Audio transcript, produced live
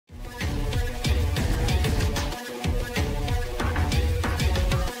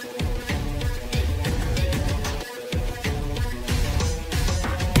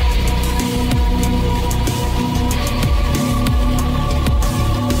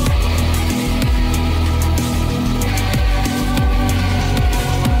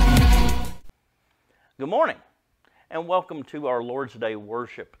and welcome to our Lord's Day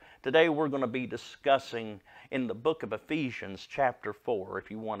worship. Today we're going to be discussing in the book of Ephesians chapter 4,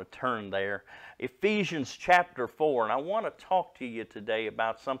 if you want to turn there. Ephesians chapter 4, and I want to talk to you today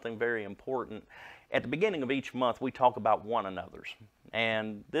about something very important. At the beginning of each month we talk about one another's.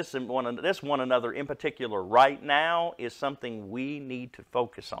 And this one another in particular right now is something we need to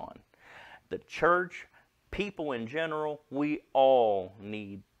focus on. The church, people in general, we all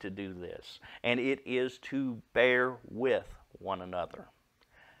need to do this. And it is to bear with one another.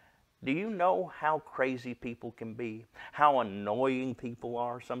 Do you know how crazy people can be? How annoying people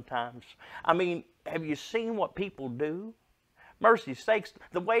are sometimes? I mean, have you seen what people do? Mercy sakes,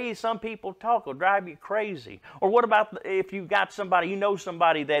 the way some people talk will drive you crazy. Or what about if you've got somebody, you know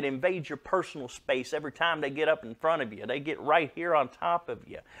somebody that invades your personal space every time they get up in front of you. They get right here on top of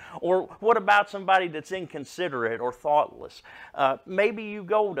you. Or what about somebody that's inconsiderate or thoughtless? Maybe you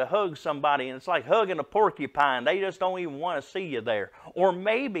go to hug somebody and it's like hugging a porcupine. They just don't even want to see you there. Or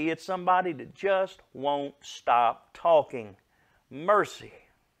maybe it's somebody that just won't stop talking. Mercy.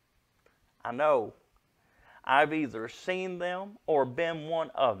 I know. I've either seen them or been one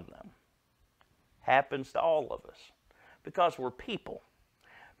of them. Happens to all of us because we're people.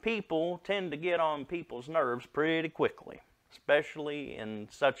 People tend to get on people's nerves pretty quickly, especially in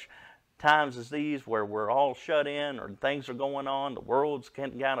such times as these where we're all shut in or things are going on, the world's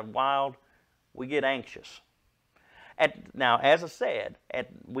kind of wild. We get anxious. Now, as I said,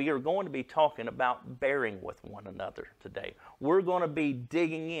 we are going to be talking about bearing with one another today. We're going to be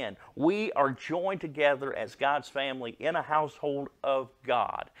digging in. We are joined together as God's family in a household of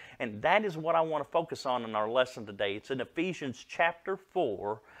God. And that is what I want to focus on in our lesson today. It's in Ephesians chapter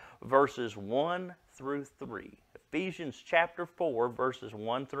 4, verses 1 through 3. Ephesians chapter 4, verses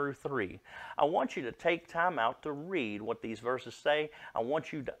 1 through 3. I want you to take time out to read what these verses say. I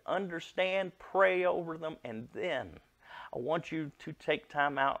want you to understand, pray over them, and then I want you to take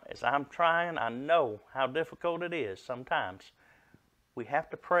time out as I'm trying. I know how difficult it is sometimes. We have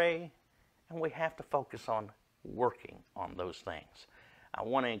to pray and we have to focus on working on those things. I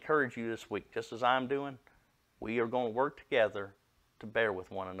want to encourage you this week, just as I'm doing, we are going to work together to bear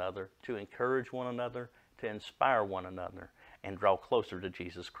with one another, to encourage one another, to inspire one another, and draw closer to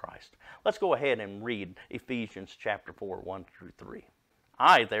Jesus Christ. Let's go ahead and read Ephesians chapter 4, 1 through 3.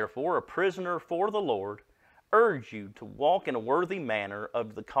 I, therefore, a prisoner for the Lord, urge you to walk in a worthy manner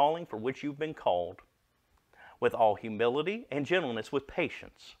of the calling for which you've been called, with all humility and gentleness, with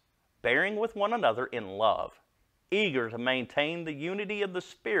patience, bearing with one another in love, eager to maintain the unity of the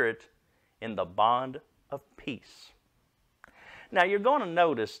Spirit in the bond of peace. Now, you're going to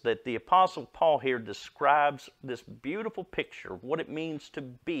notice that the Apostle Paul here describes this beautiful picture of what it means to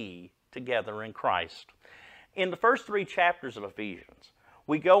be together in Christ. In the first 3 chapters of Ephesians,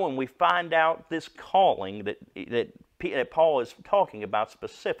 we go and we find out this calling that Paul is talking about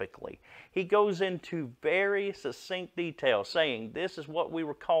specifically. He goes into very succinct detail saying this is what we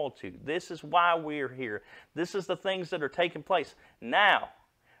were called to. This is why we're here. This is the things that are taking place. Now,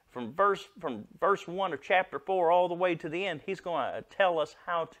 from verse 1 of chapter 4 all the way to the end, he's going to tell us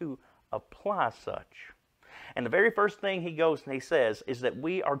how to apply such. And the very first thing he goes and he says is that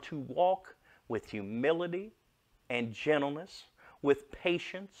we are to walk with humility and gentleness, with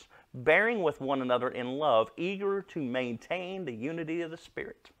patience, bearing with one another in love, eager to maintain the unity of the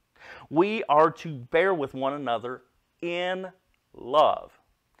Spirit. We are to bear with one another in love.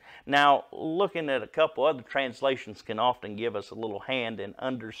 Now, looking at a couple other translations can often give us a little hand in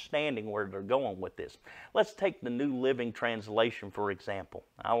understanding where they're going with this. Let's take the New Living Translation, for example.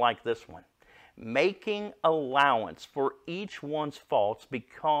 I like this one. Making allowance for each one's faults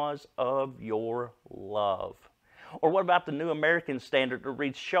because of your love. Or what about the New American Standard that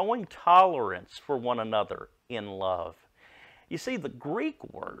reads, showing tolerance for one another in love? You see, the Greek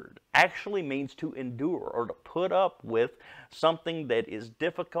word actually means to endure or to put up with something that is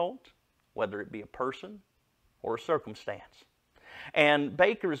difficult, whether it be a person or a circumstance. And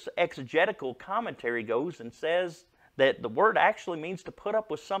Baker's exegetical commentary goes and says that the word actually means to put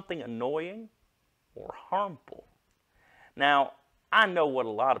up with something annoying or harmful. Now, I know what a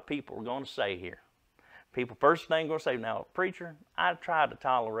lot of people are going to say here. People first thing going to say, now, preacher, I try to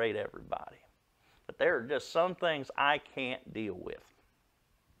tolerate everybody, but there are just some things I can't deal with.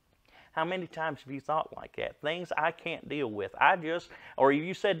 How many times have you thought like that? Things I can't deal with. Or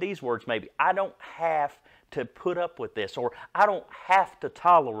you said these words maybe, I don't have to put up with this, or I don't have to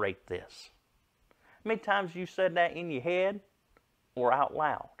tolerate this. How many times have you said that in your head or out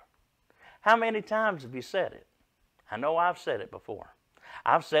loud? How many times have you said it? I know I've said it before.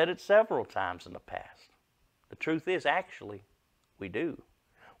 I've said it several times in the past. The truth is, actually, we do.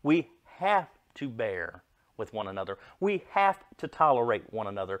 We have to bear with one another. We have to tolerate one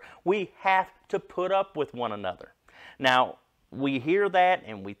another. We have to put up with one another. Now, we hear that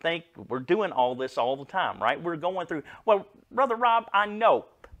and we think we're doing all this all the time, right? We're going through, well, Brother Rob, I know.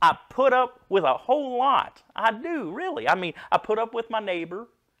 I put up with a whole lot. I do, really. I mean, I put up with my neighbor.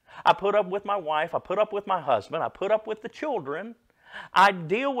 I put up with my wife. I put up with my husband. I put up with the children. I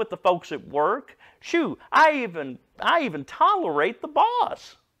deal with the folks at work. Shoo, I even tolerate the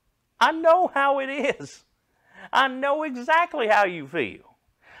boss. I know how it is. I know exactly how you feel.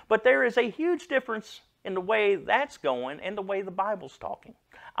 But there is a huge difference in the way that's going and the way the Bible's talking.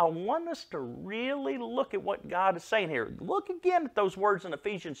 I want us to really look at what God is saying here. Look again at those words in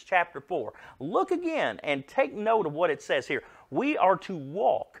Ephesians chapter 4. Look again and take note of what it says here. We are to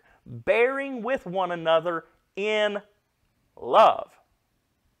walk, bearing with one another in love.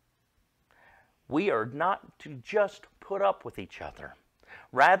 We are not to just put up with each other.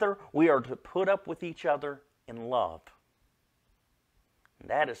 Rather, we are to put up with each other in love. And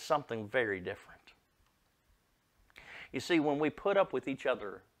that is something very different. You see, when we put up with each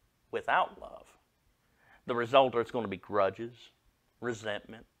other without love, the result is going to be grudges,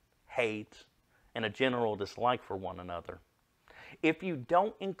 resentment, hate, and a general dislike for one another. If you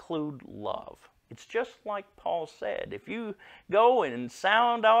don't include love, it's just like Paul said. If you go and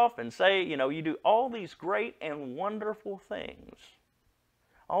sound off and say, you do all these great and wonderful things,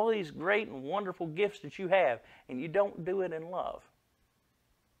 all these great and wonderful gifts that you have, and you don't do it in love,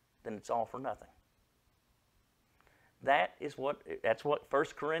 then it's all for nothing. That's what 1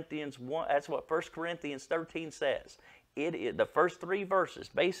 Corinthians 1. That's what 1 Corinthians 13 says. The first 3 verses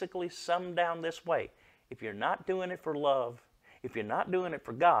basically sum down this way: if you're not doing it for love, if you're not doing it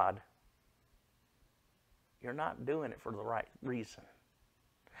for God, you're not doing it for the right reason.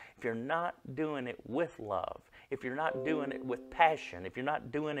 If you're not doing it with love, if you're not doing it with passion, if you're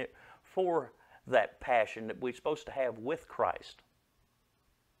not doing it for that passion that we're supposed to have with Christ,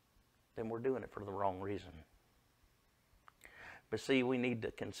 then we're doing it for the wrong reason. But see, we need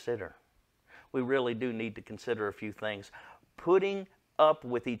to consider. We really do need to consider a few things. Putting up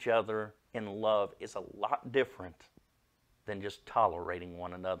with each other in love is a lot different than just tolerating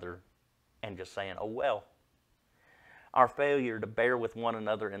one another and just saying, oh well. Our failure to bear with one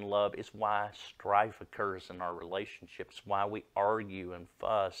another in love is why strife occurs in our relationships, why we argue and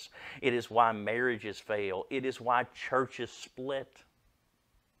fuss. It is why marriages fail. It is why churches split.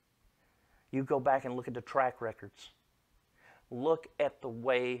 You go back and look at the track records. Look at the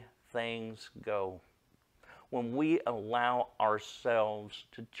way things go. When we allow ourselves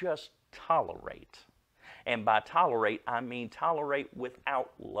to just tolerate, and by tolerate, I mean tolerate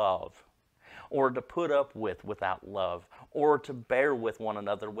without love, or to put up with without love, or to bear with one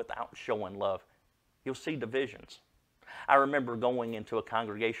another without showing love, you'll see divisions. I remember going into a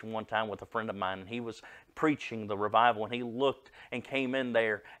congregation one time with a friend of mine, and he was preaching the revival, and he looked and came in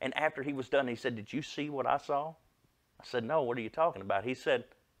there, and after he was done, he said, "Did you see what I saw?" I said, "No, what are you talking about?" He said,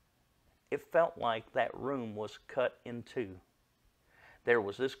 "It felt like that room was cut in two. There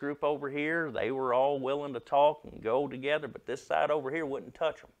was this group over here, they were all willing to talk and go together, but this side over here wouldn't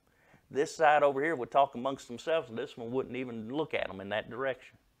touch them. This side over here would talk amongst themselves, and this one wouldn't even look at them in that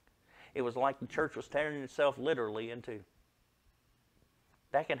direction." It was like the church was tearing itself literally in two.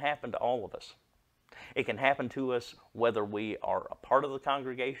 That can happen to all of us. It can happen to us whether we are a part of the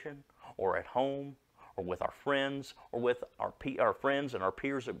congregation or at home or with our friends or with our friends and our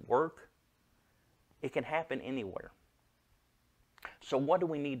peers at work. It can happen anywhere. So what do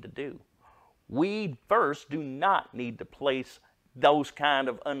we need to do? We first do not need to place those kind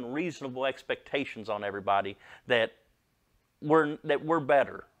of unreasonable expectations on everybody that we're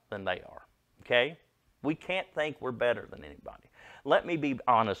better than they are. Okay? We can't think we're better than anybody. Let me be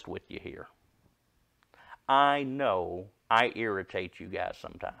honest with you here. I know I irritate you guys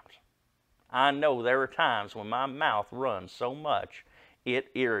sometimes. I know there are times when my mouth runs so much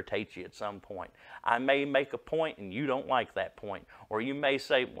it irritates you at some point. I may make a point and you don't like that point. Or you may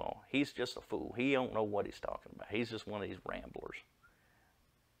say, well, he's just a fool. He don't know what he's talking about. He's just one of these ramblers.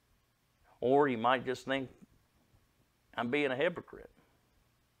 Or you might just think, I'm being a hypocrite.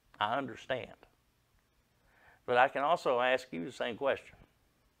 I understand. But I can also ask you the same question.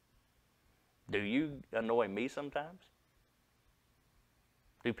 Do you annoy me sometimes?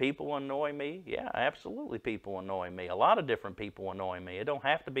 Do people annoy me? Yeah, absolutely people annoy me. A lot of different people annoy me. It don't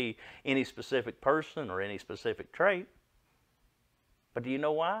have to be any specific person or any specific trait. But do you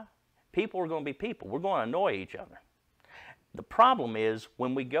know why? People are going to be people. We're going to annoy each other. The problem is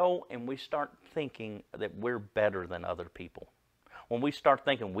when we go and we start thinking that we're better than other people. When we start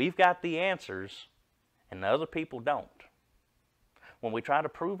thinking we've got the answers and the other people don't. When we try to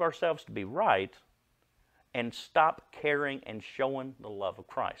prove ourselves to be right and stop caring and showing the love of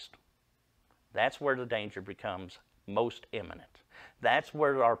Christ. That's where the danger becomes most imminent. That's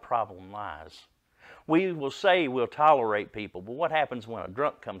where our problem lies. We will say we'll tolerate people, but what happens when a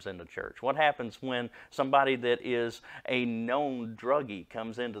drunk comes into church? What happens when somebody that is a known druggie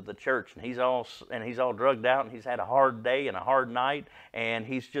comes into the church and he's all drugged out and he's had a hard day and a hard night and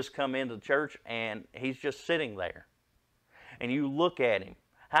he's just come into the church and he's just sitting there? And you look at him.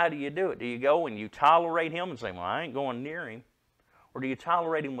 How do you do it? Do you go and you tolerate him and say, well, I ain't going near him? Or do you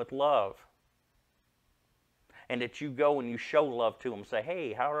tolerate him with love? And that you go and you show love to him and say,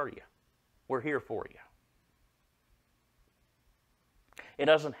 hey, how are you? We're here for you. It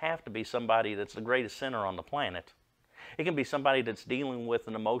doesn't have to be somebody that's the greatest sinner on the planet. It can be somebody that's dealing with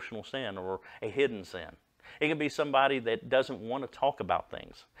an emotional sin or a hidden sin. It can be somebody that doesn't want to talk about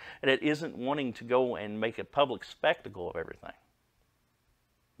things, and that isn't wanting to go and make a public spectacle of everything.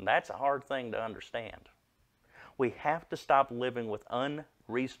 And that's a hard thing to understand. We have to stop living with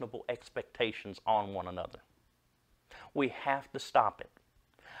unreasonable expectations on one another. We have to stop it.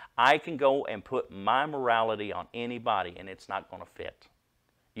 I can go and put my morality on anybody and it's not going to fit.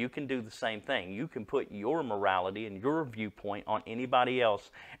 You can do the same thing. You can put your morality and your viewpoint on anybody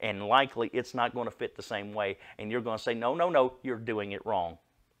else and likely it's not going to fit the same way, and you're going to say, no, no, no, you're doing it wrong.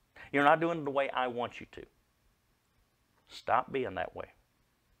 You're not doing it the way I want you to. Stop being that way.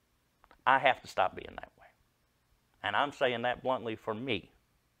 I have to stop being that way. And I'm saying that bluntly for me.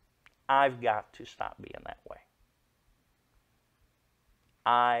 I've got to stop being that way.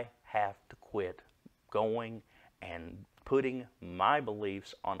 I have to quit going and putting my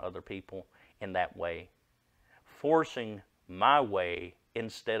beliefs on other people in that way, forcing my way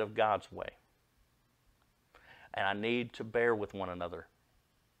instead of God's way. And I need to bear with one another.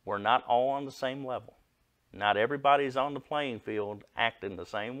 We're not all on the same level. Not everybody's on the playing field acting the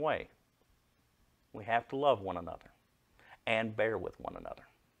same way. We have to love one another and bear with one another.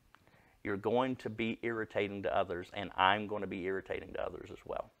 You're going to be irritating to others, and I'm going to be irritating to others as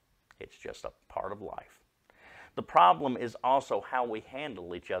well. It's just a part of life. The problem is also how we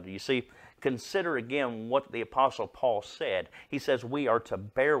handle each other. You see, consider again what the Apostle Paul said. He says we are to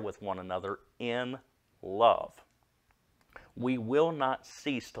bear with one another in love. We will not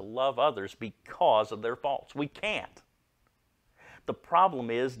cease to love others because of their faults. We can't. The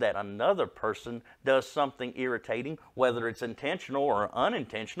problem is that another person does something irritating, whether it's intentional or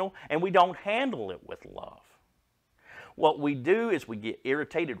unintentional, and we don't handle it with love. What we do is we get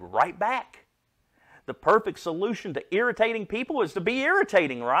irritated right back. The perfect solution to irritating people is to be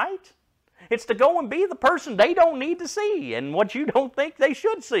irritating, right? It's to go and be the person they don't need to see and what you don't think they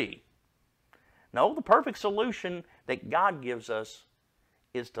should see. No, the perfect solution that God gives us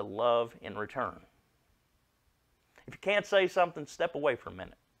is to love in return. If you can't say something, step away for a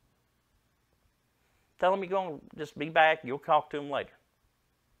minute. Tell them you're going to just be back. You'll talk to them later.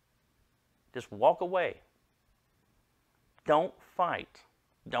 Just walk away. Don't fight.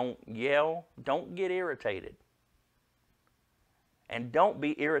 Don't yell. Don't get irritated. And don't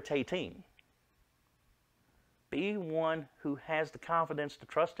be irritating. Be one who has the confidence to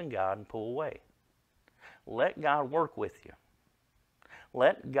trust in God and pull away. Let God work with you.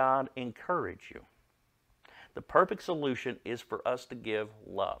 Let God encourage you. The perfect solution is for us to give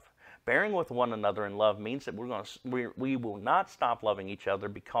love. Bearing with one another in love means that we will not stop loving each other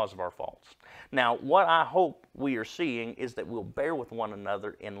because of our faults. Now, what I hope we are seeing is that we'll bear with one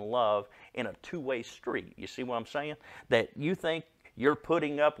another in love in a two-way street. You see what I'm saying? That you think you're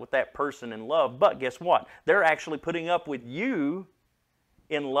putting up with that person in love, but guess what? They're actually putting up with you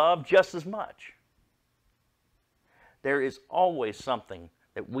in love just as much. There is always something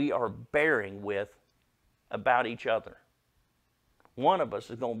that we are bearing with about each other. One of us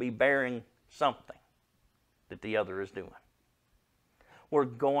is going to be bearing something that the other is doing. We're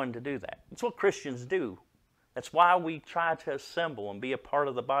going to do that. That's what Christians do. That's why we try to assemble and be a part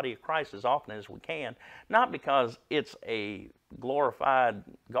of the body of Christ as often as we can. Not because it's a glorified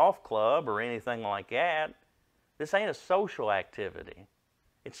golf club or anything like that. This ain't a social activity.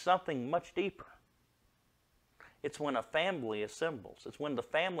 It's something much deeper. It's when a family assembles. It's when the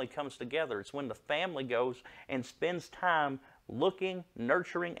family comes together. It's when the family goes and spends time looking,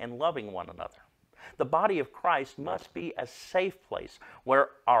 nurturing, and loving one another. The body of Christ must be a safe place where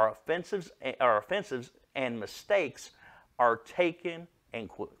our offenses and mistakes are taken and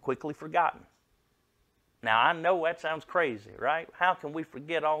quickly forgotten. Now, I know that sounds crazy, right? How can we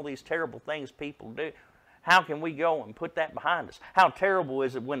forget all these terrible things people do? How can we go and put that behind us? How terrible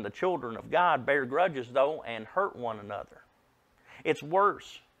is it when the children of God bear grudges, though, and hurt one another? It's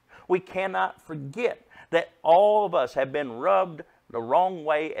worse. We cannot forget that all of us have been rubbed the wrong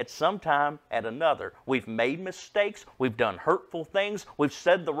way at some time at another. We've made mistakes. We've done hurtful things. We've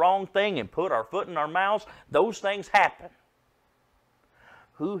said the wrong thing and put our foot in our mouths. Those things happen.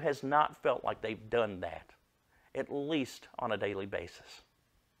 Who has not felt like they've done that, at least on a daily basis?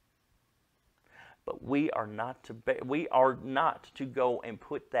 But we are not to go and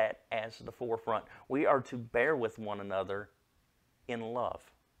put that as the forefront. We are to bear with one another in love.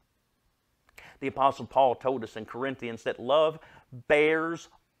 The Apostle Paul told us in Corinthians that love bears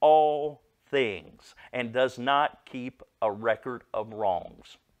all things and does not keep a record of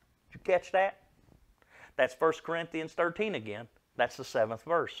wrongs. Did you catch that? That's 1 Corinthians 13 again. That's the 7th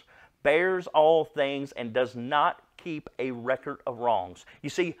verse. Bears all things and does not keep a record of wrongs. You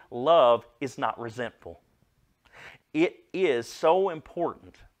see, love is not resentful. It is so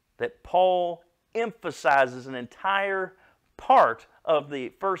important that Paul emphasizes an entire part of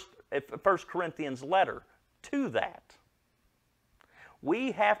the first Corinthians letter to that.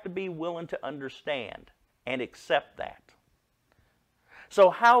 We have to be willing to understand and accept that. So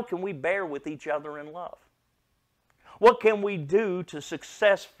how can we bear with each other in love? What can we do to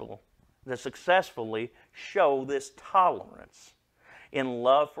successfully show this tolerance in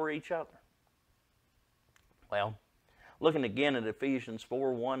love for each other? Well, looking again at Ephesians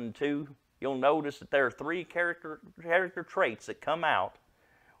 4, 1 and 2, you'll notice that there are 3 character traits that come out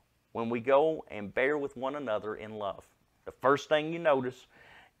when we go and bear with one another in love. The first thing you notice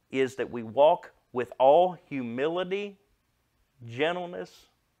is that we walk with all humility, gentleness,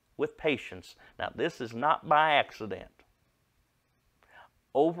 with patience. Now, this is not by accident.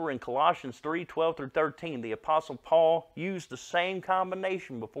 Over in Colossians 3, 12 through 13, the Apostle Paul used the same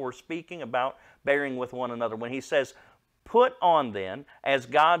combination before speaking about bearing with one another when he says, "Put on then, as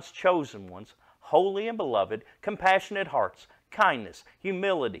God's chosen ones, holy and beloved, compassionate hearts, kindness,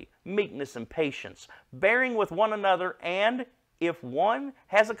 humility, meekness, and patience, bearing with one another, and if one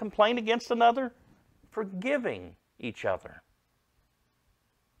has a complaint against another, forgiving each other."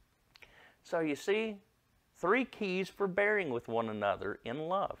 So you see, 3 keys for bearing with one another in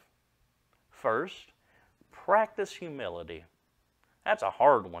love. First, practice humility. That's a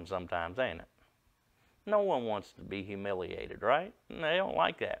hard one sometimes, ain't it? No one wants to be humiliated, right? They don't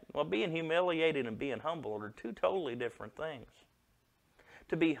like that. Well, being humiliated and being humble are 2 totally different things.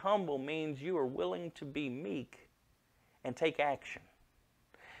 To be humble means you are willing to be meek and take action.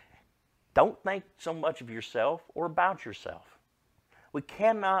 Don't think so much of yourself or about yourself. We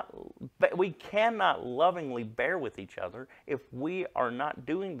cannot lovingly bear with each other if we are not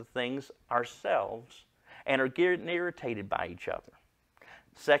doing the things ourselves and are getting irritated by each other.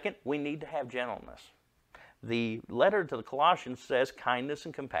 Second, we need to have gentleness. The letter to the Colossians says kindness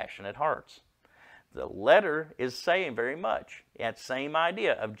and compassionate hearts. The letter is saying very much that same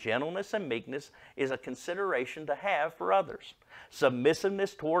idea of gentleness and meekness is a consideration to have for others.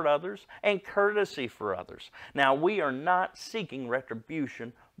 Submissiveness toward others and courtesy for others. Now, we are not seeking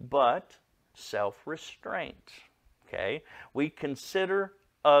retribution, but self-restraint. Okay? We consider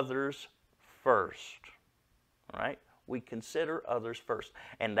others first. All right? We consider others first.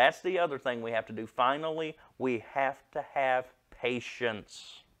 And that's the other thing we have to do. Finally, we have to have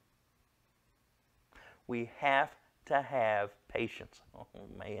patience. We have to have patience. Oh,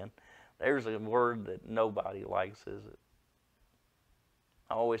 man. There's a word that nobody likes, is it?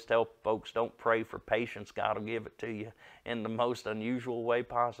 I always tell folks, don't pray for patience. God will give it to you in the most unusual way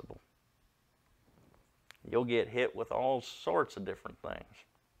possible. You'll get hit with all sorts of different things.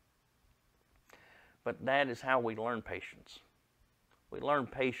 But that is how we learn patience. We learn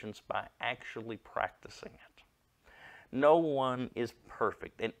patience by actually practicing it. No one is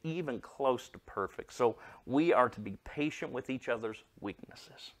perfect, and even close to perfect. So we are to be patient with each other's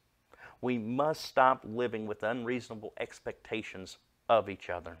weaknesses. We must stop living with unreasonable expectations of each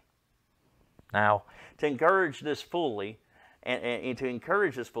other. Now, to encourage this fully, and to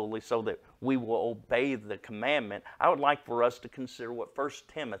encourage this fully so that we will obey the commandment, I would like for us to consider what 1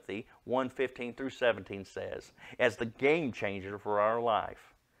 Timothy 1:15 through 17 says as the game changer for our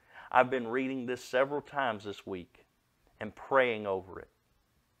life. I've been reading this several times this week and praying over it.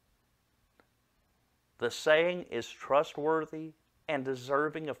 The saying is trustworthy and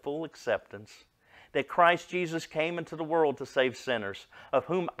deserving of full acceptance, that Christ Jesus came into the world to save sinners, of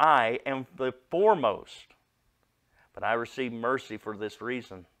whom I am the foremost. But I receive mercy for this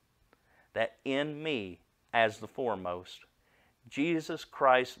reason, that in me, as the foremost, Jesus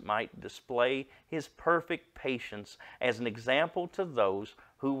Christ might display His perfect patience as an example to those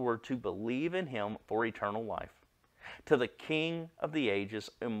who were to believe in Him for eternal life. To the King of the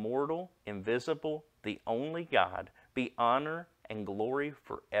ages, immortal, invisible, the only God, be honor and glory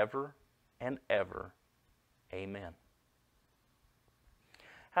forever and ever. Amen.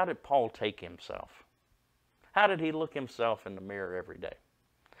 How did Paul take himself? How did he look himself in the mirror every day?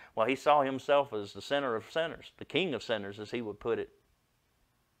 Well, he saw himself as the sinner of sinners, the king of sinners, as he would put it.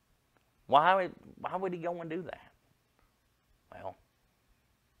 Why would he go and do that? Well,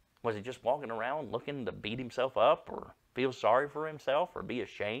 was he just walking around looking to beat himself up or feel sorry for himself or be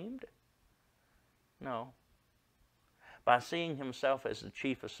ashamed? No. By seeing himself as the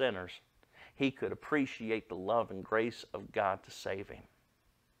chief of sinners, he could appreciate the love and grace of God to save him.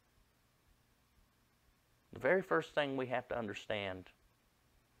 The very first thing we have to understand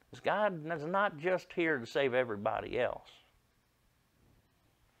is God is not just here to save everybody else.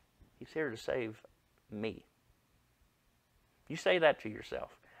 He's here to save me. You say that to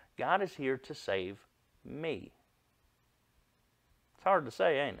yourself. God is here to save me. It's hard to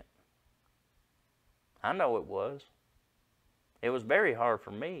say, ain't it? I know it was. It was very hard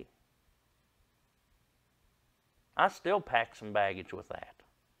for me. I still pack some baggage with that.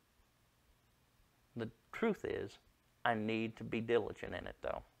 The truth is, I need to be diligent in it,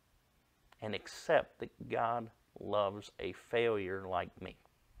 though, and accept that God loves a failure like me.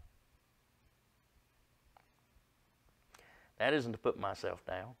 That isn't to put myself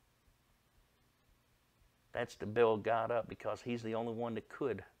down. That's to build God up, because He's the only one that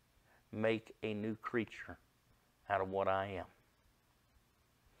could make a new creature out of what I am.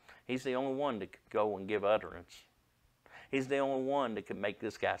 He's the only one that could go and give utterance. He's the only one that could make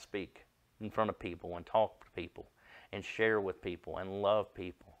this guy speak in front of people and talk to people and share with people and love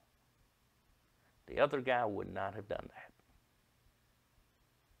people. The other guy would not have done that.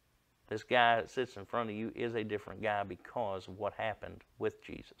 This guy that sits in front of you is a different guy because of what happened with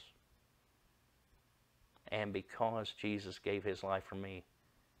Jesus. And because Jesus gave His life for me,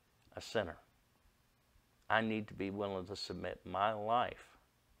 a sinner, I need to be willing to submit my life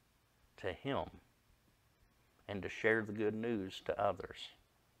to Him and to share the good news to others.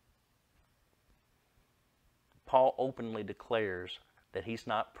 Paul openly declares that he's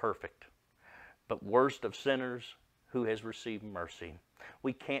not perfect, but worst of sinners who has received mercy.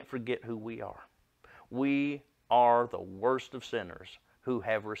 We can't forget who we are. We are the worst of sinners who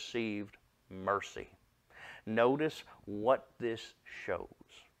have received mercy. Notice what this shows.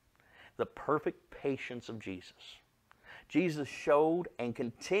 The perfect patience of Jesus. Jesus showed and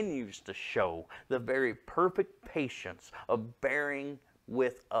continues to show the very perfect patience of bearing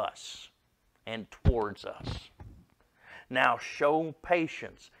with us and towards us. Now show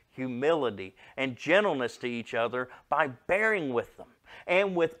patience, humility, and gentleness to each other by bearing with them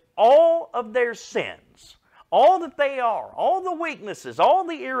and with all of their sins, all that they are, all the weaknesses, all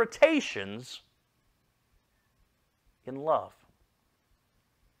the irritations, in love.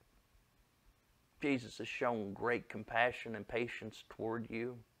 Jesus has shown great compassion and patience toward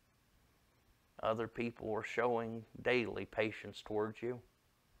you. Other people are showing daily patience towards you.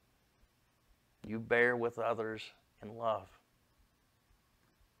 You bear with others in love.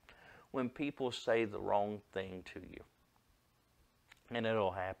 When people say the wrong thing to you, and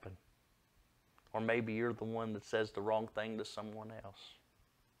it'll happen, or maybe you're the one that says the wrong thing to someone else,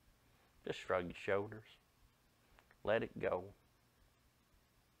 just shrug your shoulders. Let it go.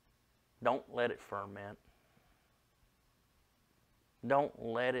 Don't let it ferment. Don't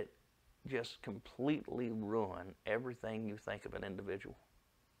let it just completely ruin everything you think of an individual.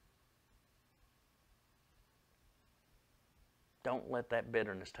 Don't let that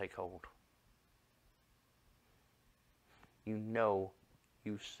bitterness take hold. You know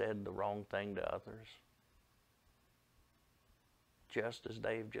you said the wrong thing to others, just as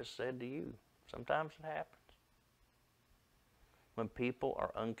Dave just said to you. Sometimes it happens. When people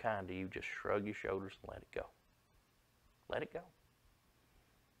are unkind to you, just shrug your shoulders and let it go. Let it go.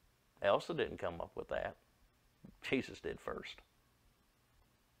 Elsa didn't come up with that. Jesus did first.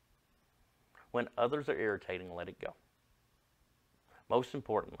 When others are irritating, let it go. Most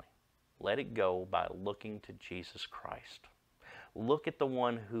importantly, let it go by looking to Jesus Christ. Look at the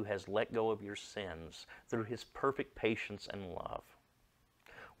one who has let go of your sins through His perfect patience and love.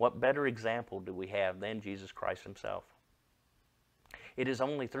 What better example do we have than Jesus Christ Himself? It is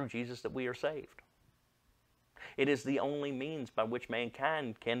only through Jesus that we are saved. It is the only means by which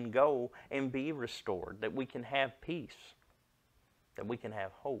mankind can go and be restored, that we can have peace, that we can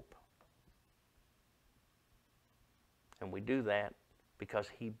have hope. And we do that because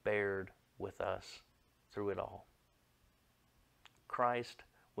He bared with us through it all. Christ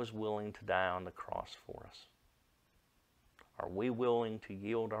was willing to die on the cross for us. Are we willing to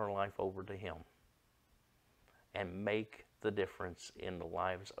yield our life over to Him and make the difference in the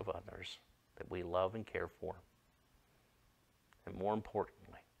lives of others that we love and care for? And more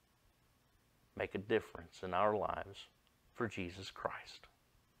importantly, make a difference in our lives for Jesus Christ.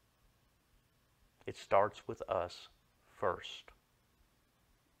 It starts with us first.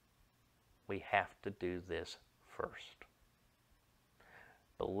 We have to do this first.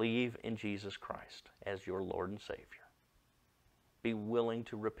 Believe in Jesus Christ as your Lord and Savior. Be willing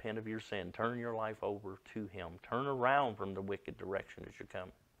to repent of your sin. Turn your life over to Him. Turn around from the wicked direction that you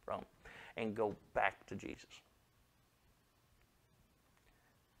come from and go back to Jesus.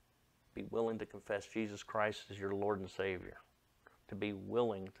 Be willing to confess Jesus Christ as your Lord and Savior. To be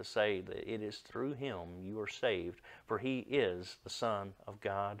willing to say that it is through Him you are saved, for He is the Son of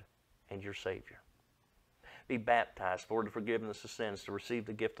God and your Savior. Be baptized for the forgiveness of sins, to receive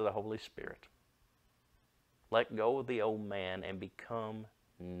the gift of the Holy Spirit. Let go of the old man and become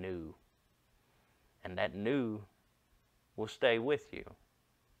new. And that new will stay with you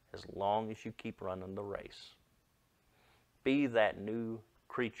as long as you keep running the race. Be that new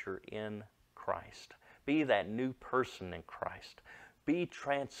creature in Christ. Be that new person in Christ. Be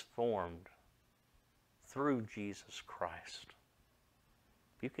transformed through Jesus Christ.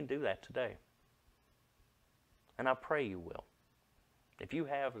 You can do that today. And I pray you will. If you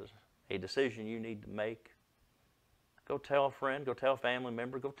have a decision you need to make, go tell a friend, go tell a family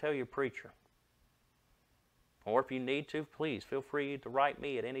member, go tell your preacher. Or if you need to, please feel free to write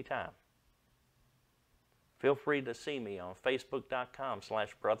me at any time. Feel free to see me on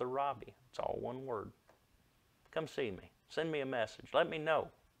Facebook.com/Brother Robbie. It's all one word. Come see me. Send me a message. Let me know.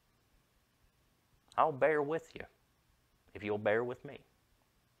 I'll bear with you if you'll bear with me.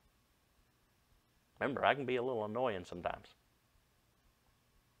 Remember, I can be a little annoying sometimes,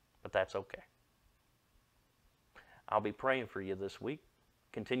 but that's okay. I'll be praying for you this week.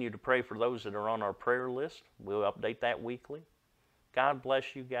 Continue to pray for those that are on our prayer list. We'll update that weekly. God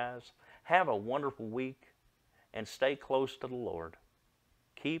bless you guys. Have a wonderful week and stay close to the Lord.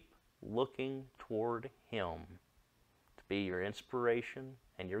 Keep looking toward Him to be your inspiration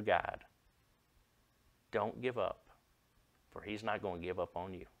and your guide. Don't give up, for He's not going to give up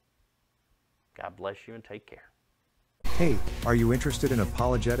on you. God bless you and take care. Hey, are you interested in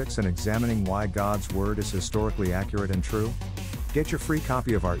apologetics and examining why God's Word is historically accurate and true? Get your free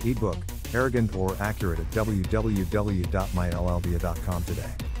copy of our ebook, Arrogant or Accurate, at www.myllbia.com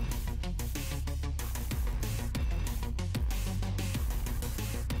today.